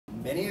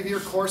Many of your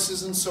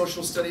courses in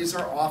social studies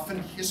are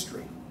often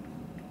history,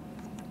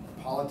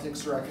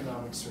 politics or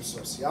economics or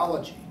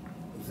sociology.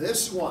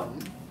 This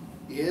one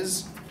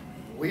is,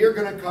 we are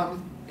going to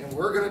come and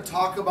we're going to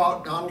talk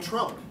about Donald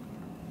Trump.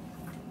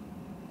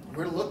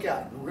 We're going to look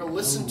at it. We're going to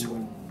listen to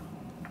him.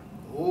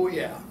 Oh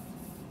yeah,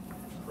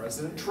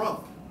 President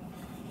Trump.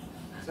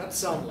 Does that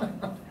sound like?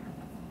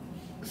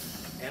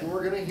 And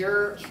we're going to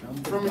hear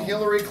from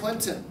Hillary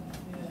Clinton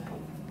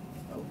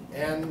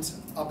and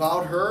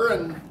about her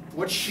and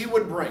what she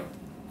would bring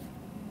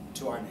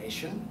to our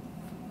nation,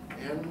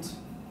 and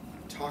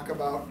talk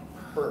about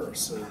her.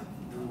 So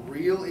the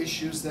real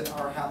issues that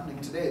are happening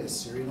today, the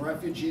Syrian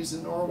refugees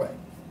in Norway.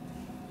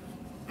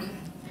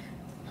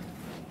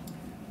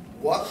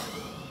 What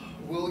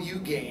will you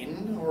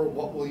gain, or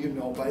what will you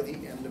know by the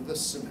end of the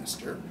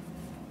semester?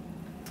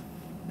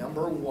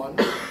 Number one,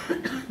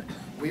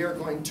 we are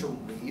going to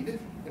read,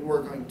 and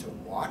we're going to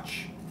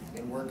watch,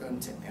 and we're going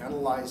to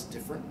analyze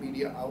different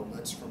media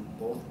outlets from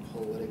both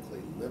politically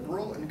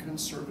liberal and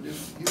conservative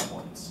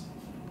viewpoints.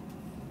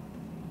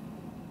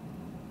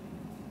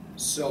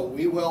 So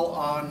we will,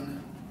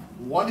 on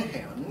one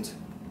hand,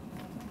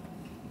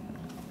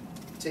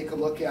 take a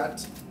look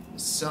at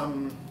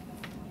some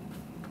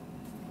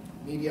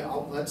media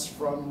outlets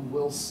from,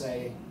 we'll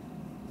say,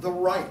 the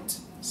right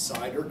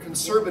side or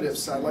conservative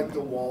side, like the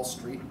Wall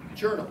Street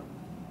Journal.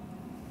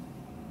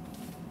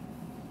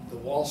 The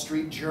Wall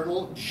Street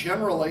Journal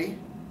generally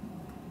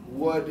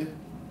would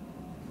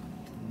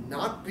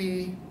not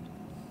be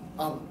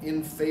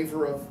in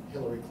favor of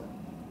Hillary Clinton.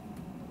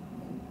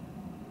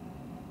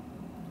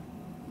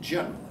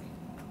 Generally,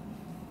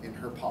 in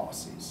her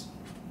policies.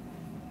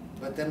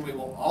 But then we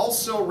will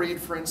also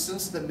read, for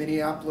instance, the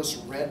Minneapolis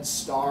Red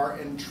Star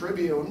and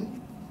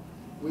Tribune,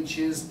 which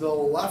is the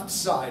left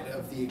side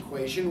of the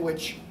equation,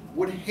 which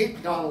would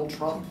hate Donald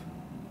Trump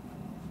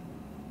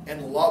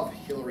and love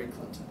Hillary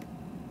Clinton.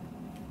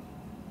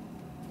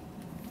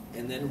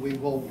 And then we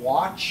will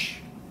watch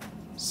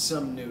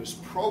some news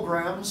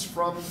programs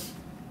from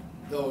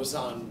those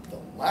on the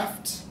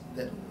left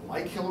that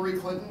like Hillary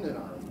Clinton and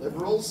are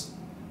liberals,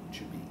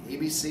 which would be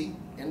ABC,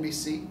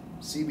 NBC,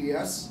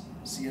 CBS,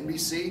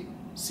 CNBC,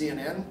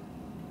 CNN.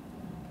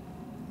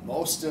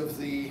 Most of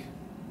the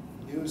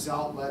news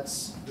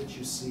outlets that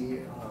you see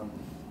on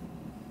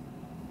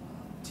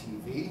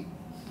TV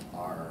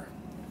are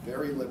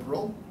very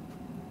liberal.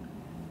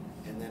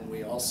 And then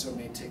we also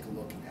may take a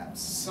look at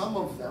some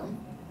of them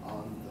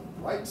on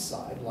the right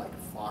side, like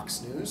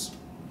Fox News.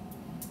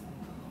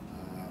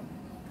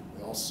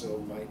 We also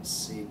might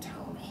see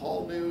Town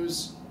Hall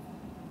News,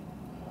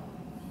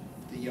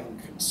 the Young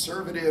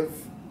Conservative,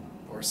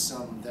 or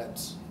some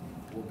that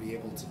will be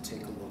able to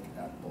take a look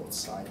at both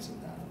sides of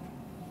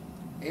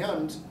that.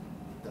 And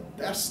the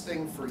best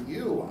thing for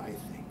you, I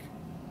think,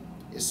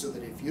 is so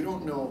that if you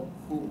don't know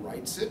who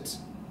writes it,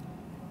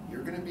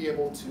 you're going to be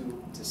able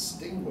to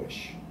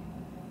distinguish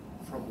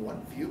from what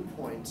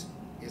viewpoint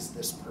is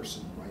this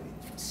person writing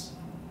this.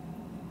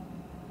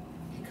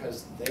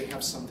 Because they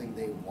have something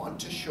they want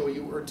to show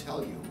you or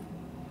tell you,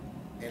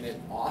 and it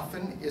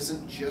often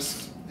isn't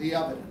just the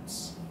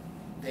evidence.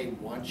 They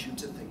want you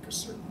to think a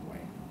certain way.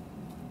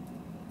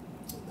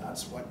 So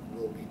that's what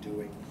we'll be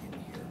doing in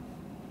here.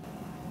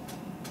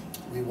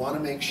 We want to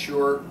make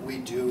sure we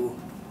do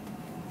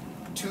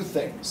two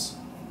things.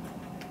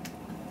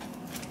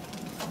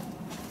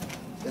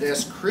 That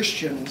as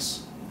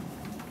Christians,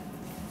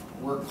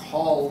 we're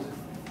called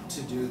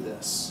to do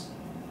this.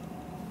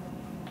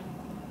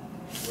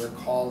 We're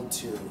called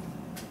to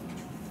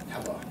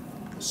have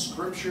the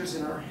scriptures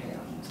in our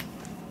hand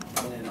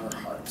and in our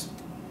heart,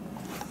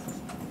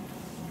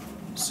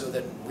 so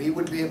that we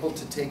would be able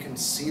to take and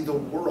see the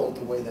world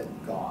the way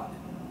that God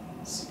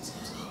sees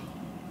it.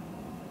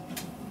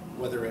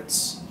 Whether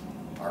it's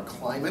our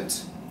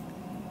climate,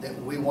 that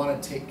we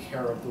want to take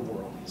care of the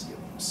world He's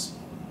given us.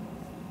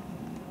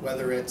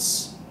 Whether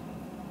it's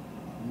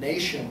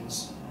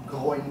nations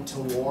going to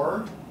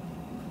war,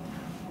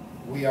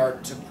 we are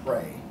to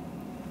pray,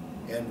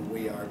 and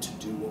we are to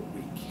do what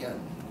we can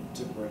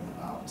to bring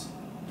about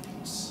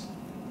peace.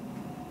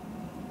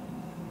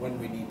 When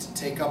we need to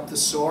take up the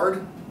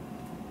sword,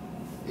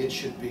 it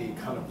should be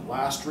kind of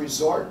last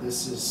resort.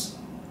 This is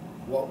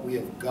what we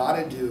have got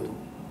to do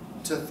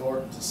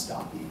to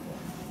stop evil.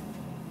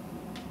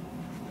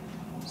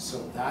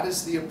 So that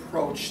is the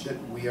approach that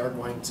we are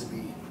going to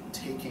be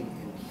taking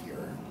in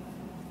here,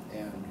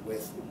 and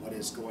with what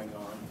is going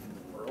on in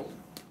the world.